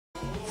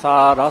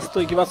さあラス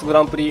トいきます。グ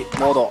ランプリ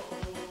モード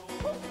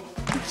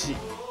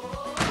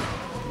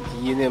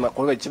 1Dna マン、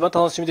これが一番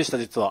楽しみでした。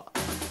実は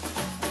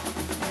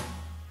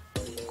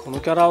この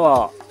キャラ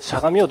はし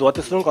ゃがみをどうやっ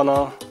てするのか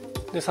な。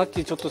でさっ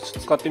きちょっと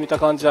使ってみた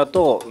感じだ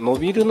と、伸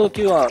びるの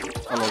木はジ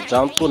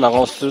ャンプを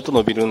長押しすると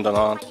伸びるんだ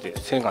なって。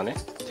背がね、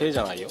手じ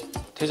ゃないよ、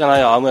手じゃな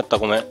いよ、アームやった、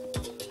ごめん。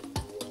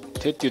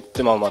手って言っ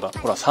てもまだ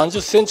ほら30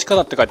センチか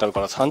らって書いてある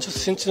から、30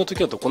センチの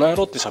時はどこなんや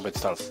ろって喋っ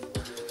てたんです。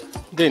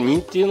で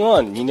2っていうの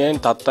は2年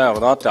経ったんや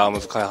ろなって、アー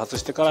ムズ開発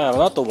してからやろ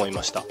なと思い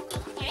ました。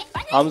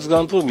アームズグ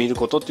ランプリを見る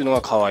ことっていうの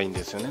が可愛いん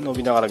ですよね。伸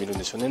びながら見るん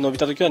でしょうね。伸び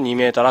た時は2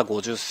メーター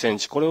50セン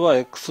チ。これは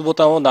X ボ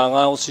タンを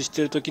長押しし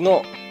ている時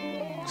の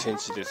セン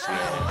チですね。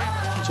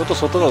ちょっと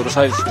外がうる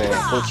さいですね。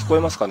これ聞こえ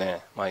ますかね、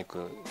マイ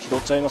ク拾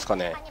っちゃいますか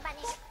ね。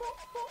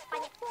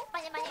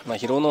まあ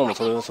拾うのも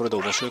それはそれで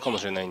面白いかも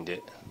しれないん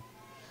で、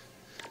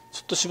ち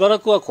ょっとしばら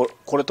くはこ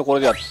れとこれ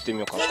でやってみ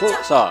ようか。これ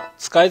さ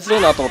使いづら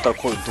いなと思ったら、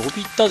これ伸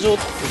びた状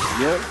態、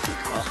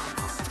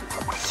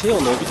背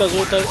を伸びた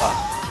状態、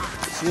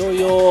強い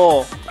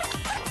よ。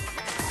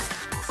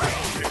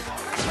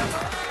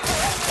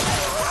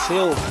背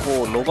を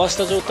こう伸ばし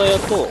た状態だ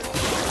と押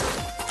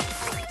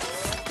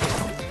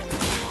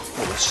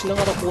しな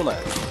がらこうなん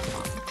やね。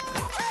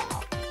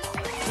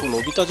こう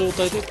伸びた状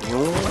態でニョー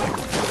ン、こ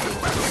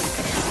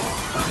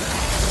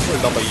れ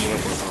なんかいいね。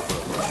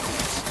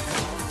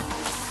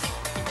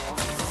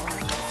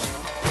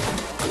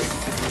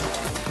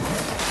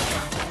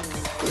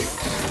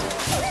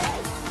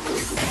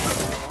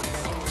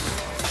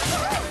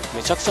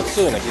めちゃくちゃ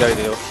強いな。左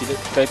手よ、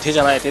左手じ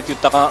ゃない手って言っ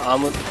たか、アー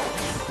ム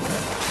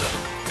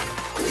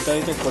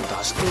左でこう出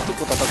しておいてこ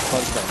う叩く感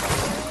じだよ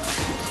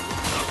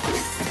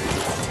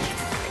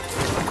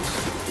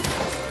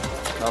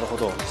な。なるほ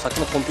ど、さっき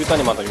のコンピューター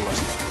にまた見ま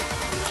し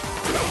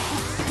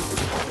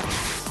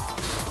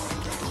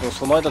た。でも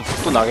その間ずっ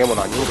と投げも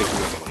何もできる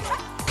んだけど、こ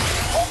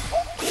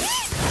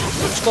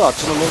っちからあっ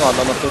ちの目があん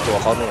なになってると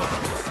分かるのよ。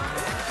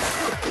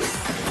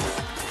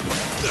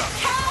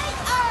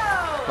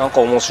なんか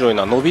面白い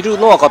な。伸びる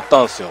の分かった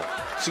んですよ。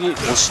次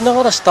押しな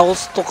がら下押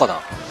すとかな。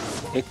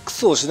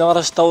 X を押しなが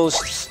ら下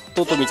押す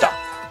と見た。い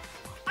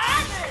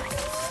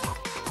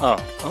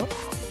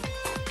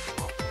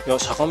や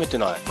しゃがめて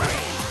ない。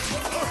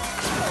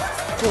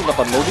今度だ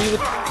から伸びる、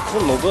こ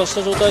の伸ばし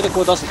た状態で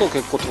これ出すと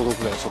結構届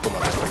くね、外ま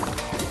で。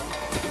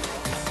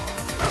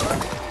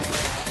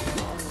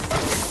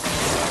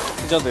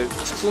じゃあで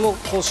普通の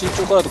この身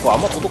長からだとあ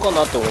んま届かん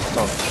なって思って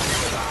たんですよ。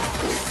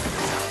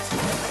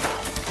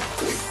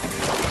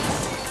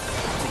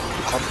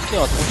勝手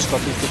にあっち近づ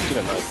いてきて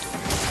ないと、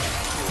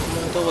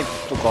この間はずっ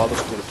とガード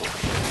してると。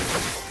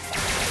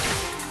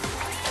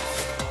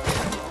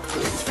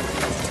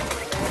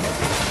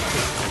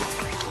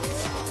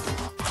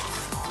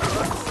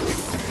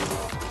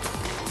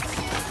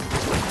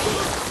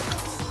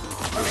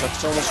めちゃく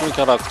ちゃ面白い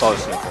キャラクターで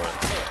すね、こ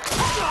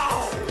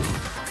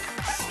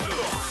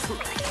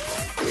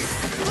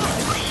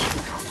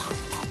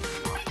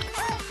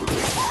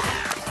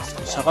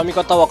れ。しゃがみ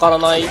方わから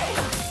ない。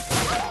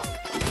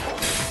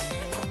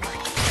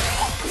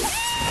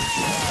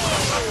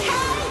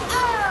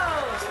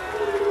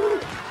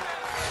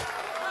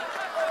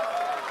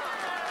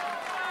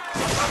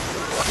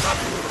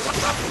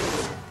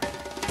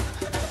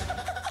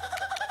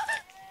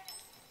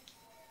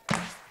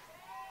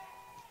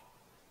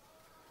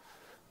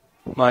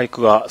マイ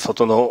クが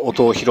外の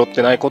音を拾っ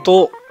てないこ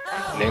とを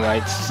願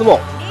いつつも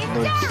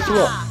祈りつつ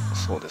も、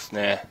そうです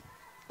ね、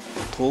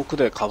遠く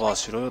でカバー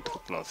しろよって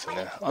ことなんですよ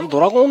ね。ド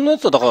ラゴンのや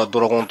つはだから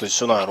ドラゴンと一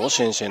緒なんやろ、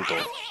シェンシェンと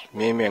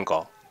メイメン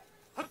か。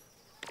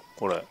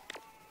これ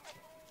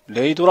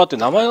レイドラって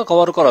名前が変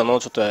わるからの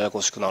ちょっとやや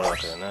こしくなるわ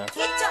けだよね。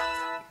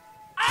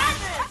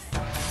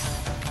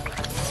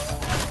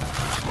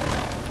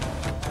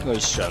が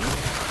一緒やね。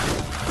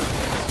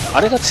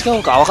あれが違う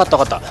んか。分かった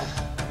分かった。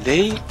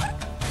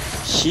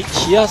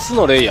冷やす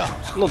のレイヤ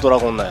ーのドラ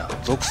ゴンなんや。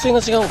属性が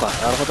違うんか。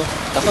なるほど、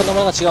だから名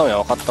前が違うんや。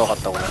分かった分かっ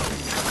た。これ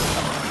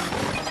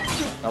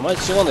名前違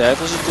うのやや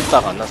こしいって言った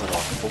らあかんな。それは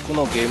僕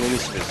のゲームミ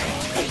スで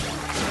す。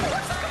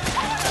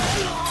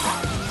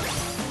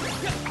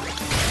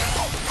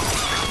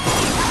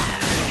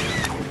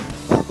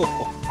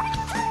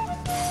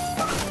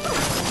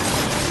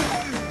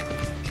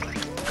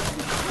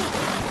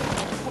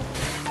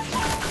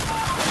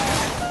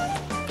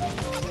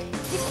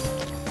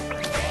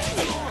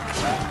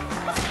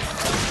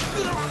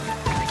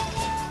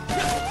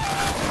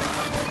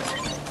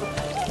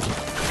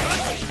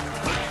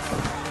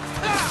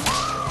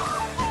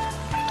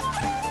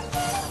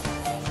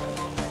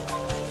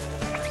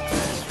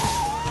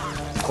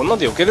こんなん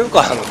で避けれる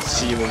か、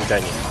CM みた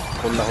いに。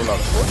こんなふうなの。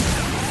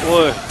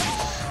おい、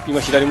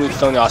今左向いて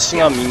たのに足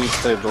が右に行っ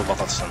てたでどう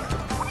爆発したんだ。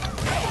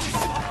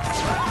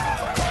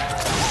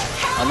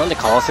なんで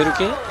かわせる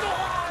系。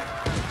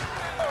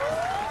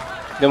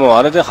でも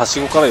あれでは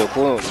しごから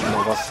横を伸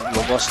ばし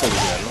てみる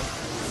やんの。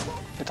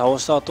で倒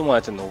した後もあ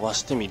えて伸ば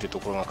してみると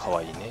ころが可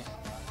愛いね。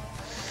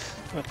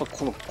やっぱ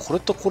これ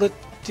とこれっ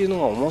ていうの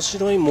が面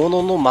白いも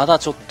のの、まだ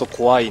ちょっと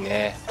怖い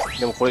ね。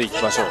でもこれでい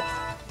きましょう。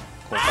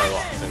今回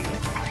は全部いき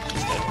た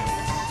いと思いま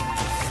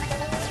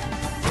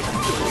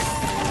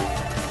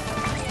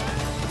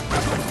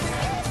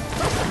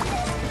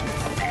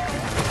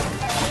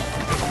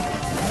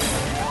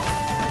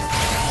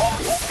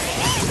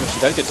す。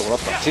左手どうなっ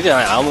た？手じゃ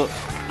ない、アーム。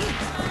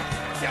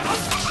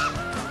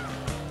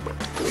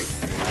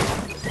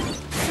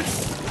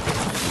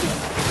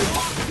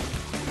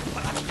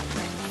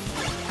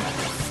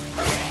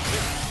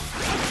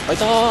あい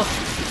たー、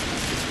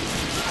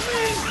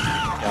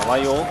やば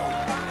いよ。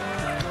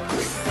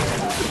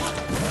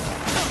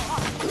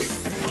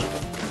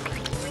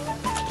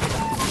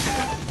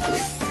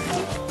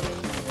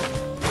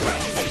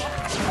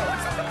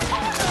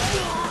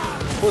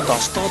これ出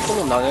した後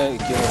も投げい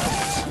ける？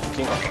い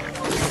けんかった。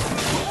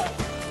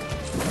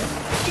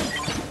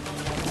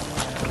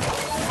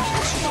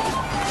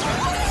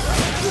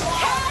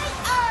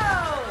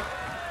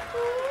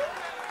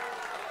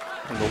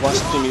伸ば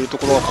してみると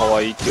ころが可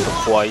愛いっていうか、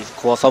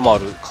怖さもあ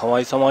る。可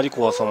愛さもあり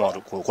怖さもあ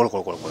る。これ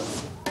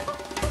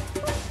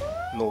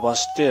伸ば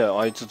して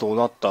あいつどう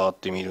なったっ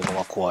て見るの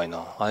が怖い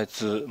な。あい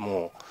つ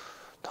も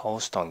う倒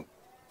したん。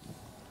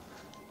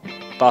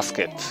バス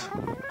ケット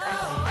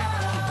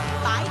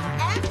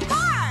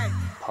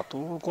パト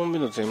ロールコンビ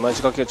の全枚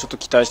仕掛けはちょっと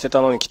期待して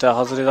たのに期待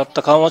外れだっ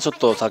た感はちょっ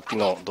とさっき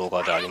の動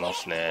画でありま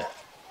すね。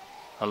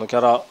あのキ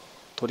ャラ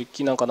トリッ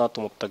キーなんかなと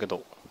思ったけ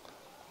ど、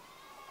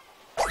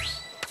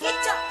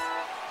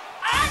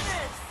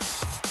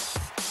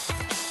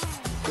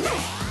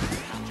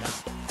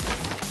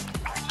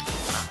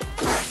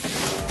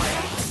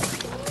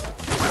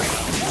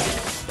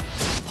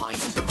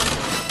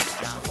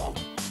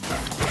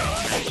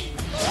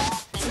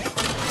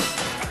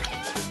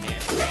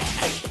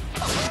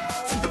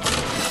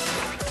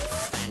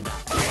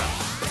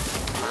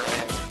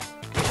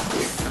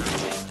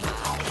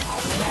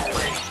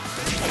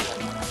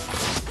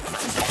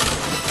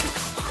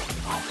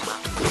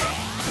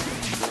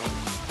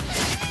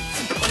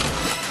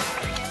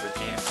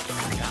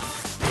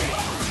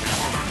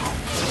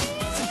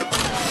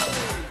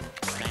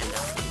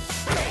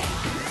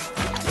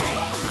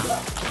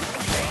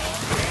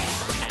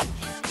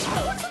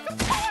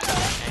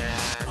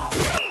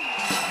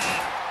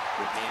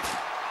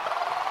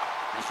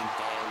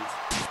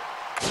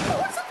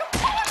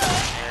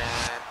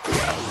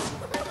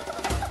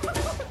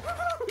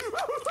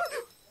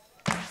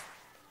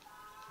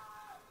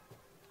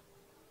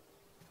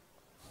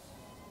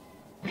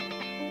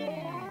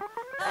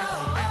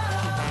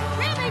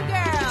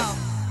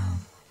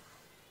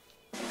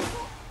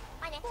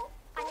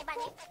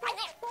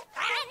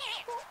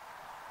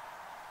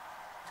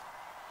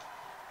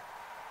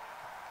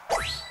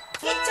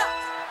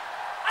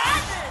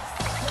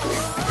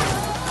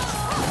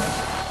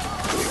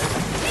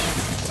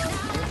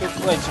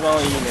が一番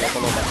いいね。こ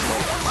の街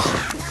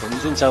の全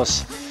然ちゃう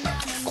し、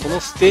この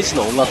ステージ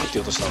の音楽って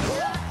言おうとしたんだ。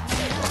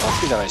バ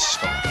スケじゃないし、し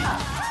かも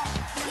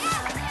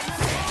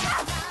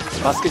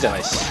バスケじゃな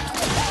いし、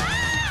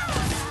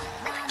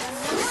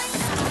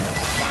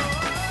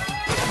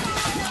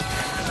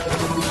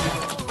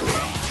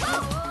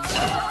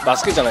バ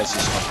スケじゃないし、し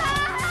かも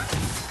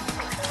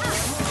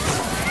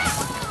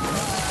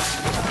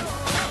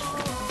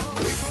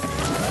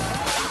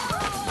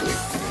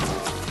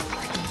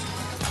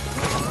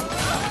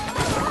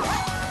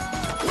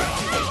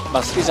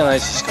バスケじゃない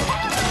し、しかも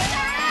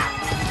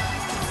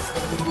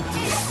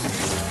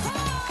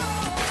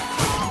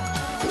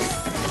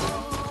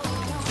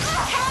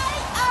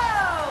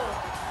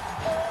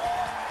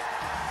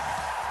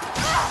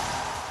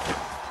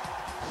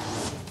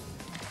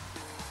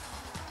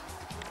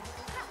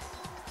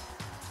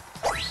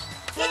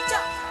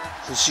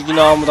不思議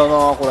なアームだな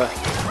これ。いや、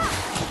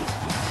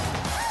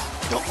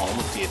アー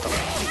ムって言えた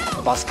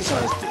な。バスケじゃ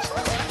ないって言えた。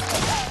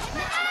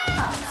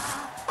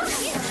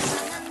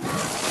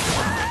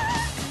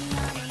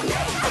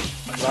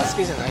バス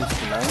ケじゃないって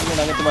何で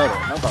投げてまいろ。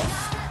なんか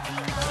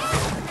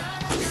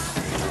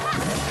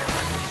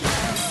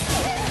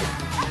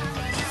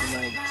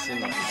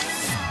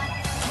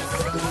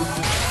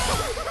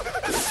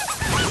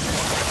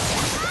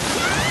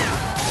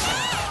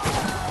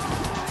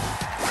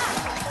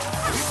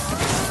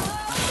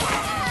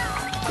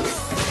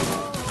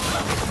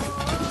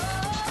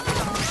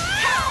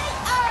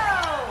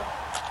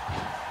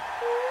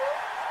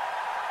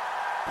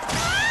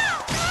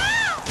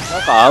な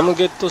んかアーム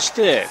ゲットし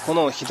て、こ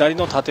の左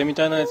の盾み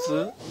たいなや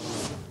つ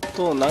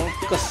となん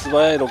か素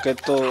早いロケッ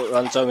ト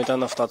ランチャーみたい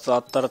な2つあ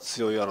ったら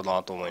強いやろ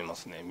なと思いま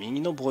すね。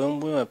右のボヨン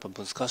ボヨンはやっぱ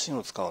難しい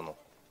の使うの。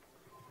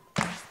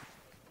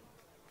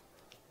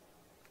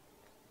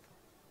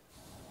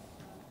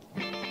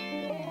そ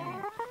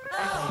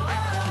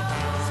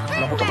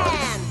んなことない。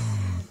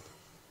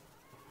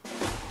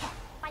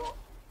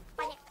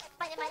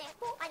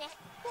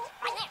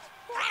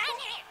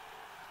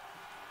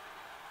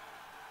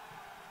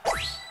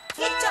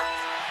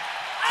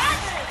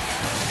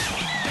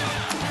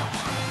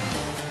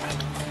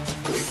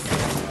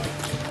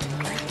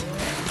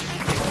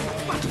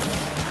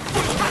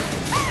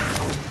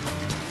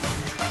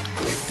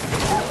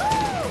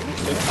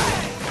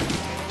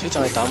手じ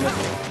ゃないとダメ。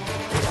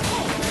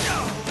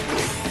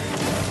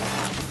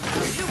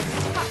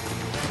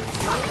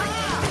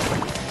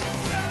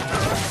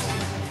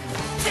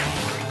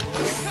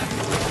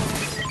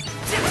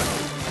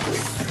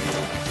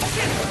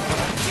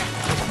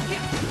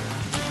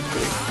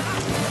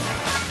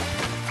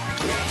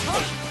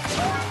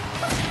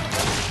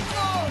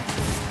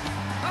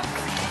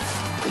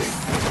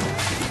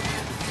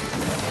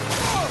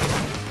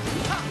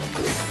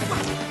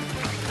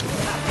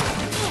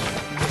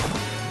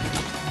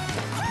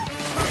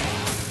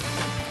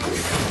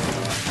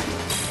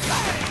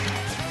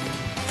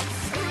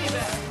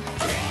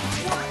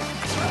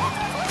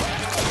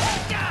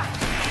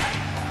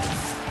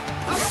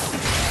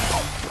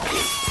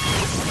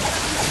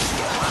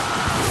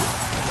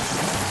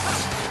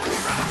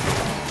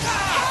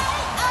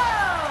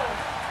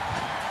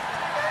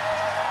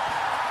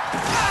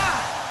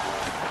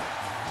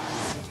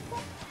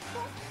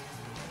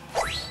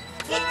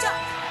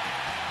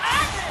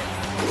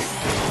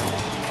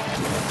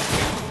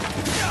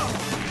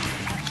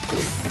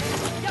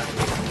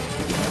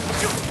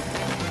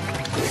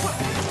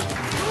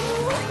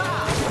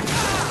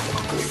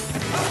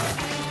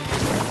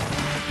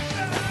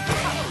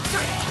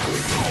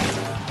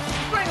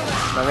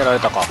られ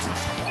たか。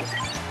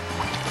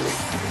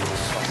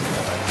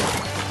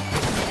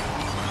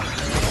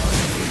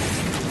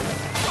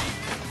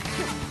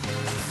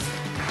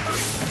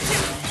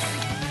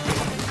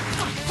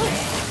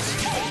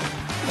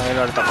投げ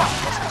られたか。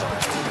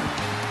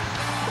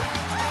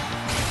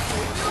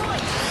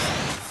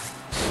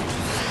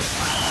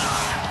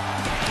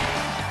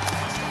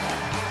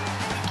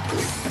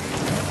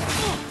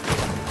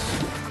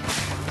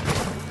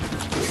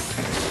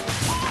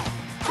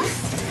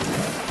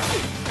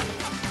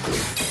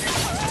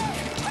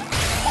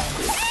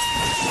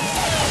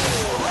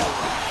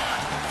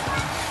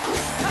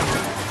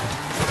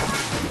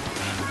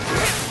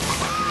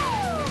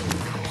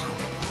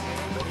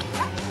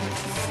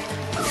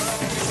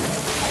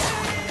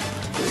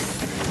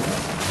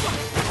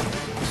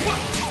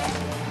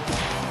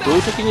どうい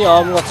う時に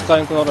アームが使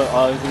えなくなる？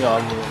ああいうふうにア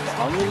ー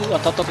ムに当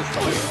たった時か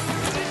ね。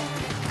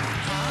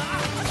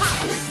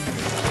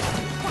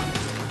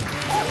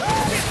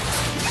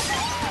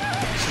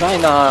辛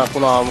いなこ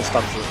のアーム2つ。な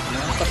ん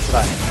か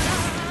辛い。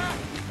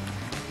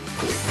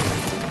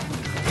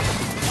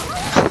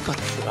なんか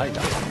辛い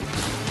な。下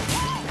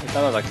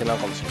手なだけなの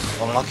かもしれない。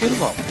あ、負ける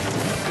わ。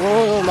お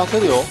ー、負け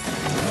るよ。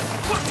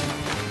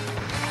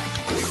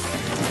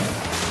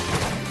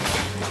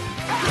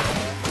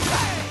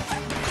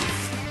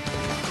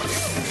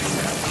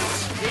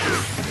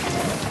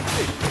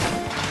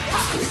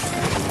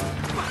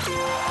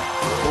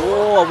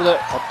おー、危ない。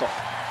勝った。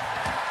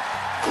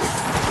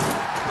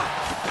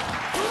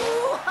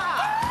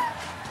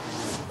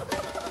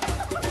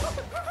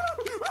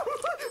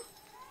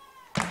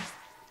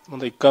ま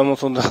だ一回も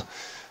そんな的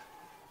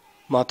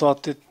当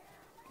て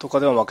とか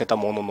では負けた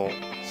ものの、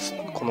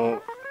このレ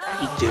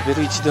ベ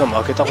ル1では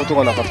負けたこと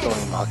がなかったのに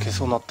負け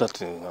そうになったっ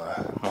ていうのは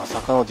ま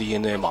さかの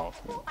DNA マン。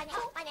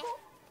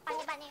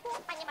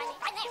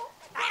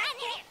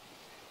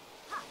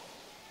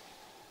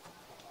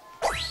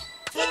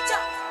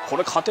こ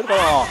れ勝てるか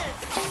な。い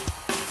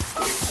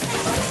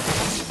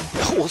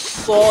や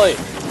遅い。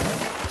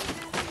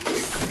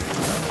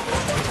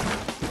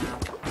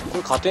こ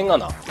れ勝てんが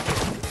な。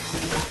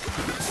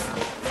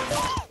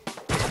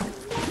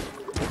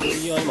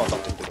いや今当たっ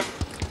てるけど。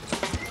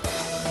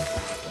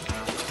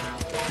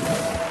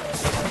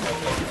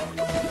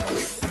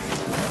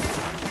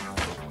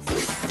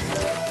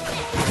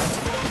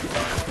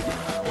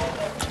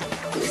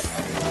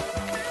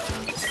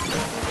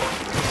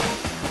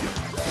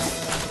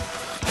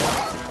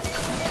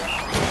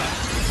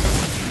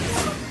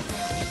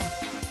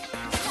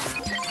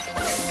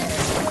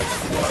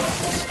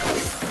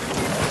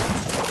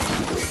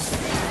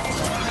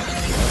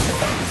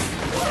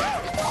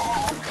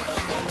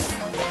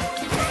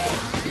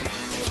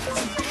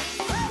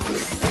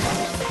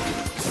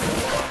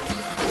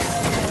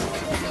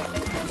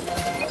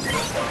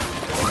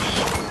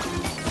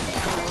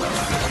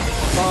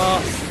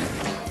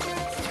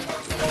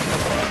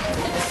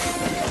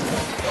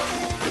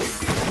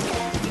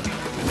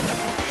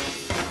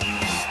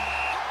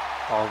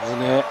危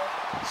ねえ。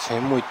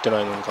1000もいって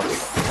ないのに勝て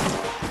た。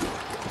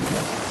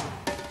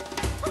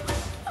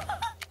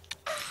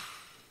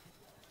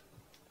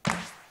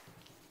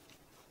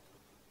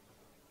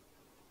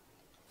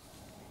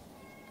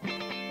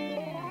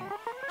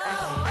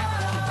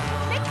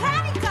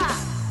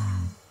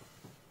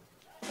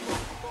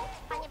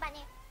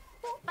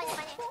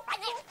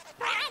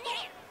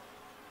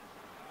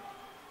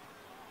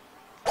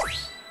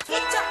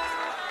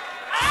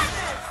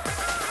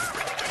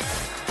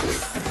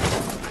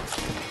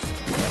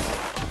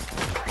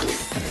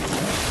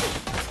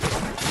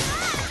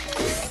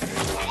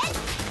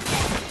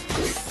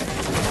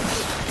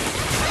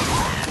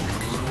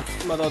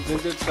まだ全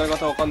然使い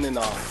方わかんねえ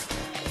な。こ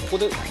こ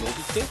で伸び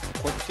て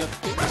こうやってやっ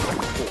てこう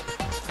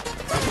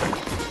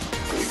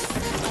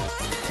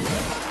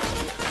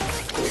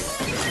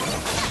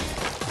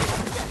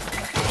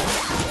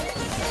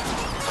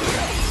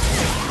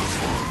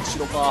後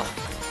ろか。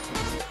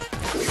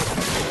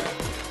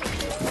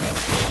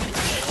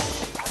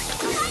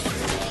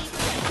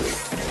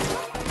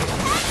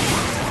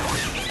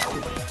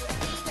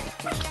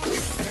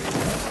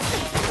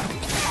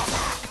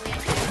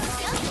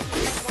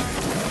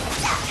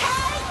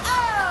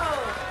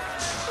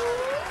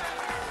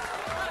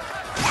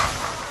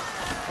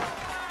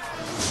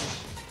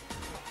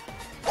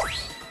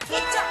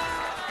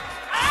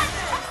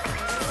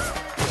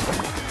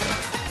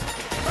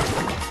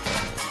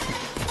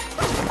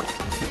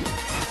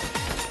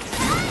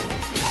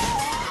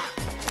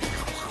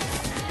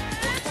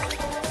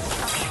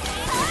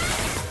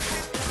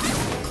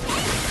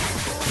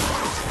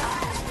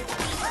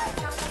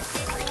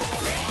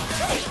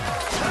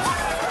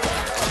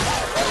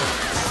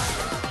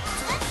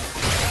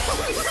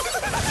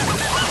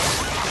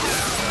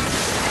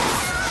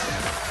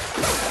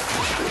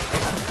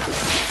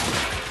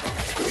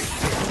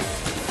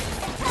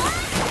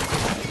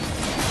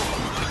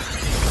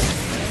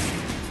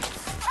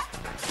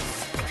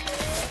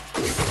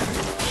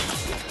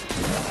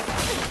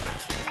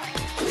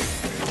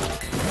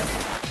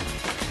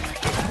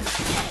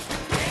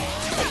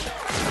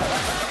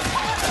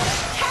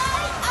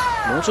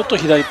うちょっと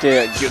左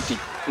手ギュッ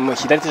て、もう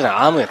左手じゃな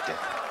い、アームやって、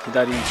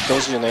左行ってほ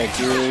しいよね。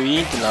ギュイ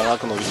ーンって長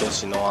く伸びてほ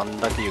しいの、あん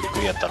だけゆっく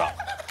りやったら。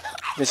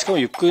でしかも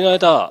ゆっくりの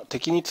間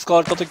敵に使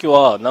われた時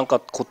はなんか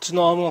こっち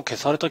のアームが消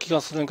された気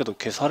がするんけど、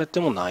消されて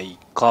もない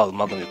か、う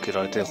まく抜け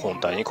られて本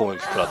体に攻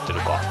撃食らってる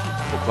か、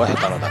僕は下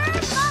手なだけ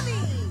です。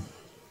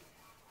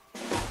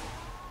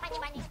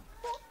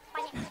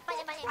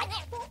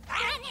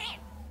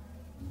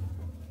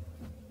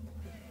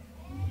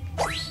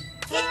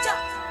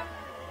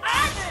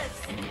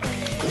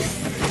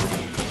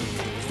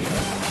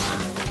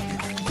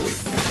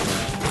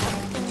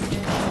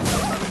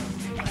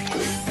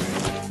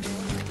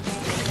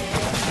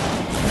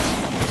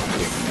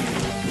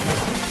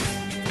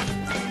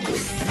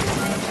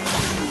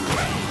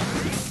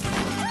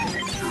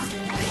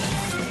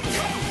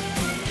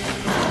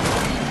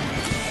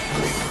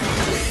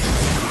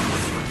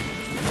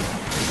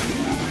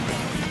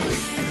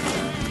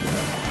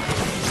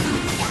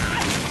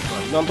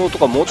なんと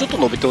かもうちょっと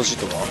伸びてほしい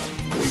とか、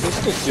そう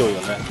すると強いよ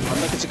ね。あ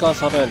んだけ時間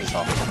差ないんで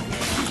さ。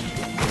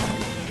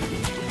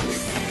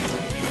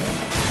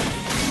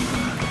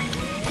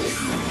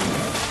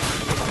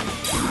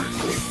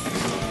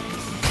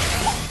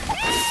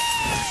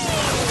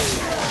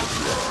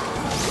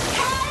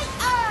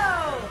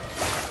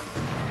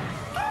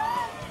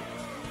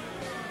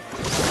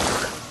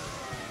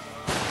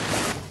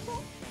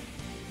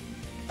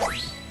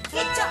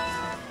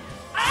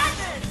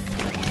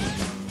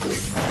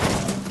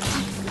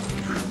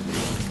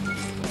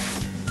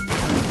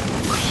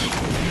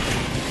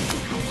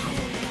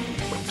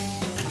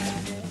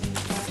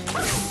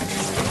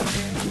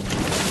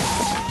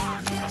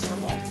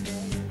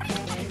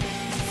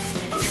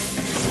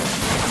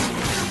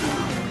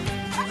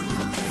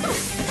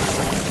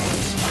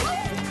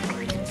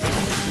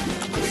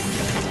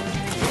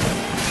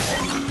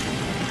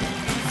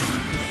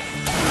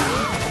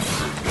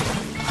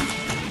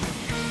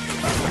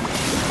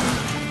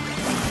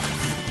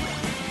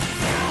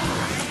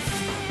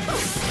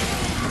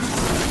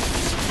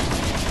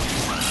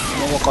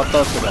分かっ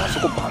たんですけど、あそ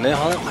こバネ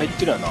入っ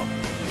てるやな。ト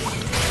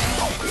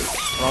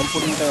ランポ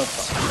リンみたいになっ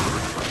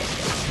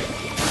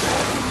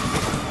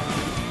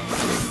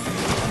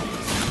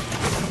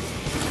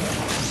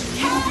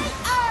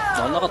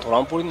た。真ん中ト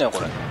ランポリンだよこ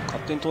れ。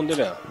勝手に飛んで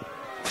るやん。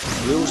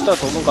上押したら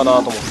飛ぶんかなと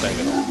思ったんや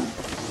けど、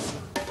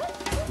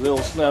上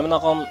押すのやめなあ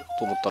かん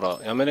と思ったら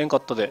やめれんか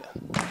ったで。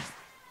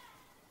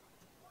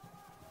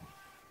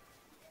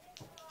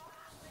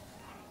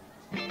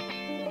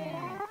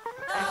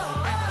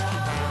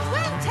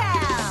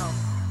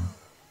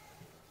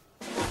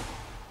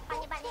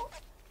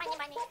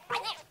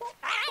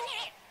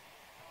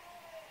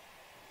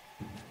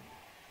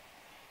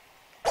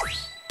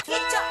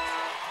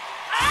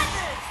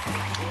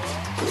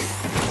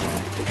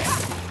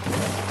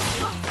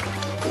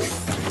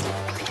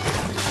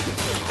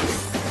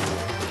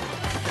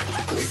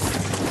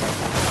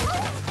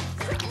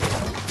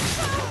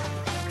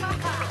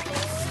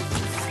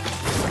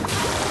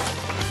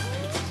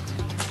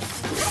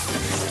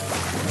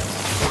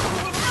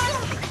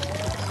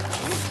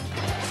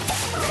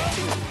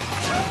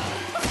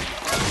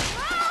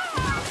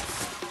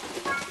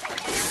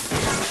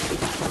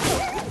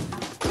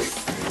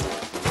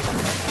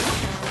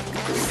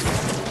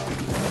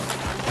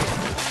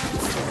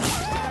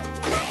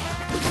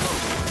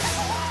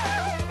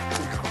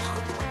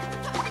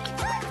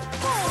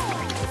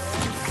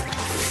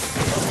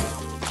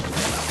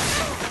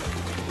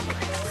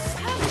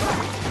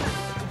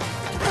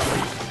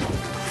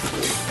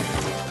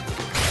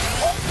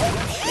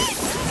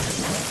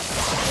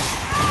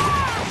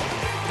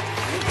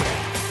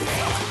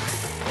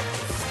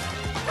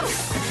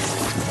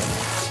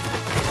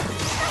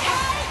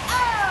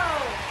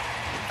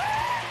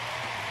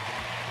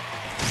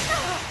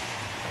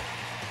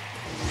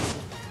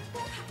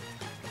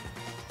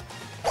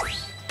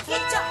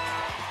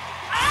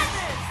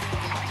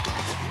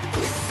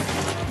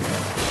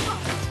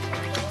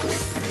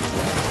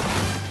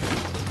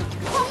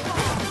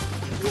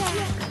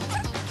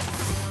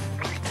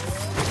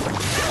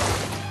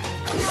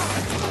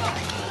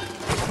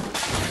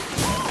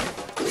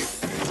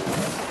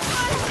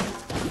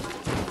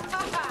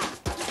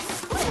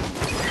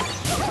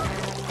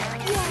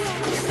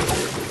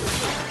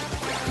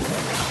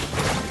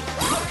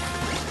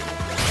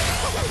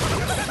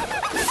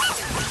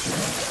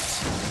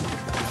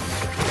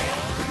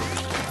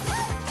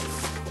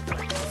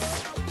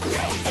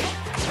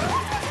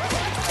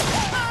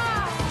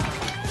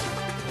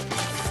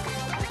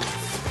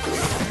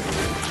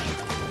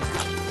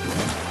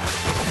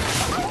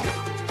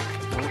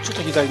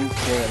左に行っ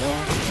てな、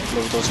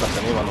伸びてほしかっ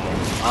たね今のも。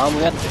アー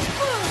ムやって。や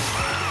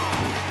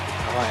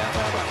ばいや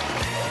ばいやば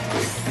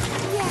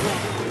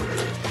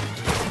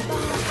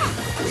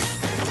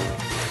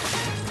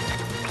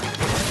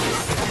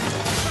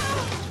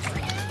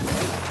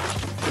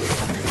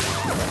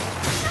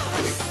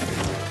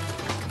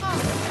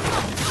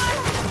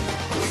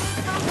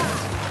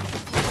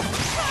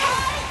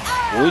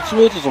い。追い詰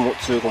めると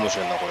強いかもし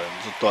れんなこれ。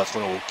ずっとあそ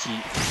こに置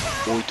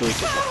いとい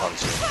てた感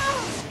じ。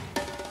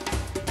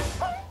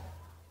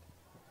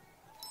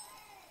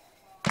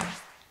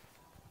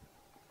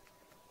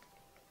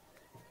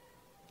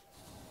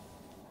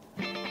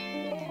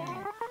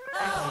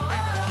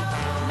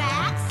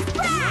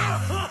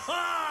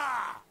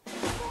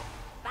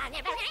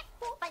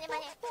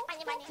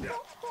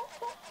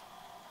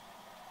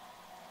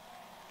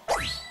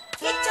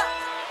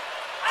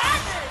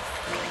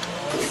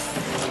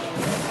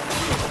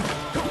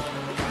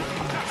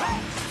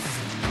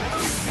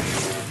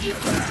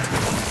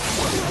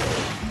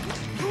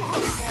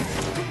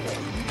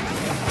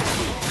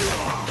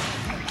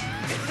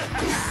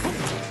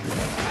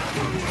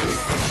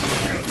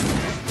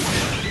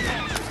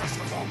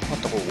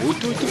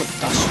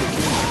ダッシュでき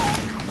るの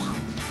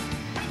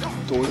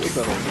どういうと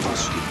こやろう、ダッ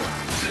シュでき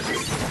る。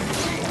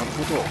なる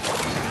ほど。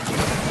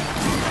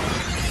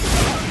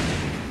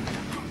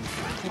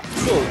こっ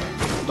ちを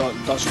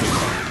ダッシュできる。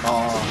あ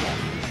あ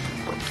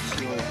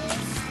強い。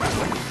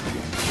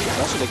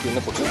ダッシュできる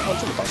ね。こっちのパン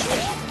チもダッシュでき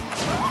る。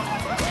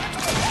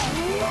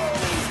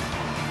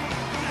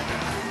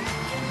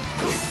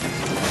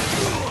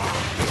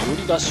よ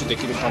りダッシュで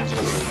きる感じ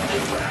がする。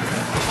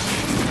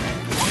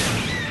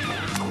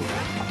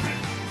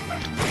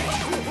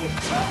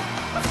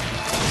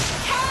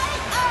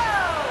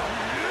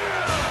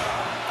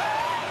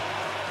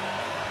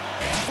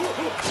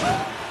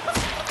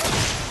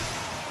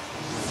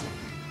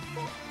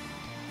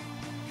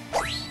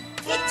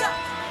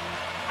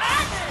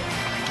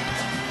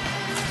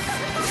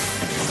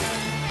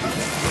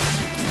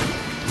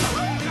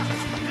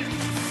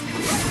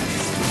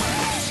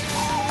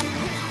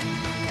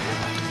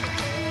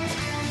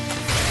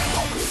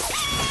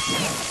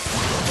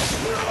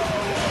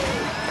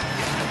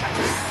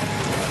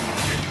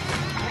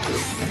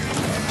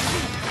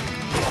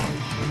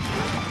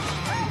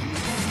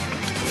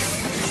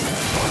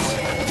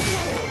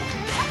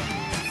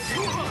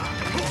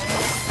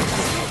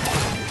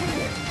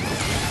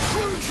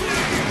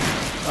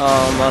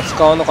まあ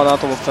使うのかな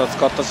と思ってたら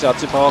使ったし、あっ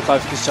ちパワー回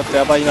復しちゃって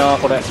やばいな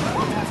これ。い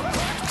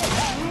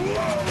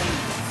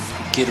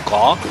ける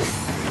か。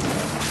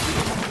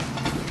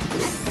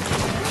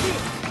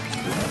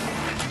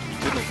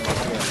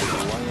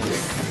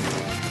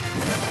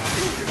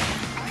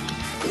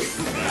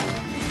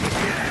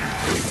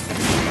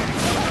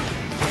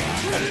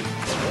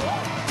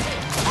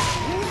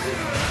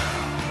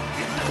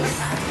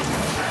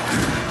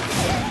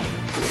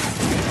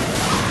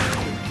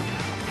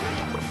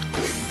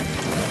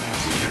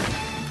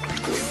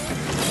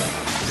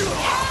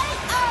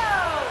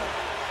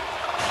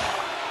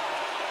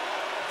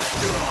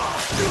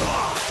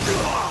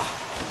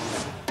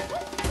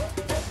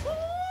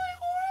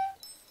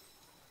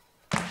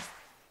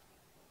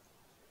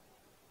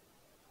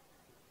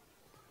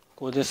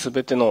これで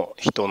全ての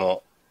人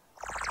の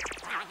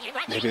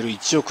レベル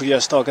1をクリ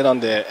アしたわけなん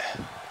で、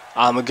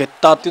アームゲッ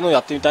ターっていうのをや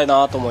ってみたい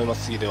なと思いま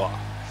す。次では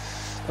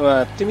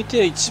やってみ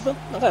て、一番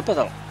なんかやっぱり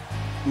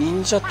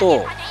忍者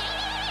と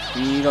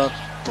ミイラ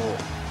と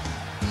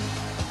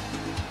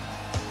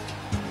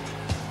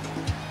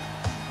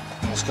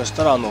もしかし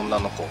たら女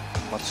の子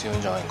が強い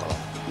んじゃないかな。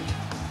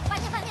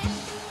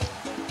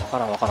分か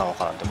ら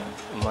ん。でも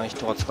上手い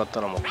人が使っ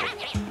たらもっと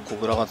小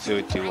倉が強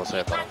いっていう噂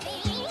やから。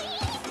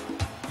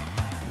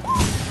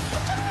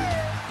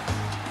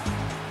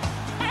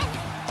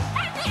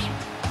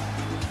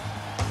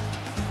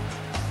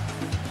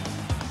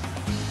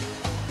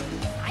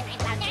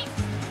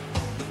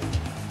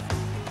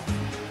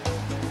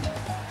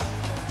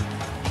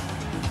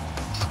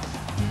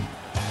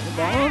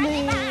バーネ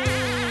ー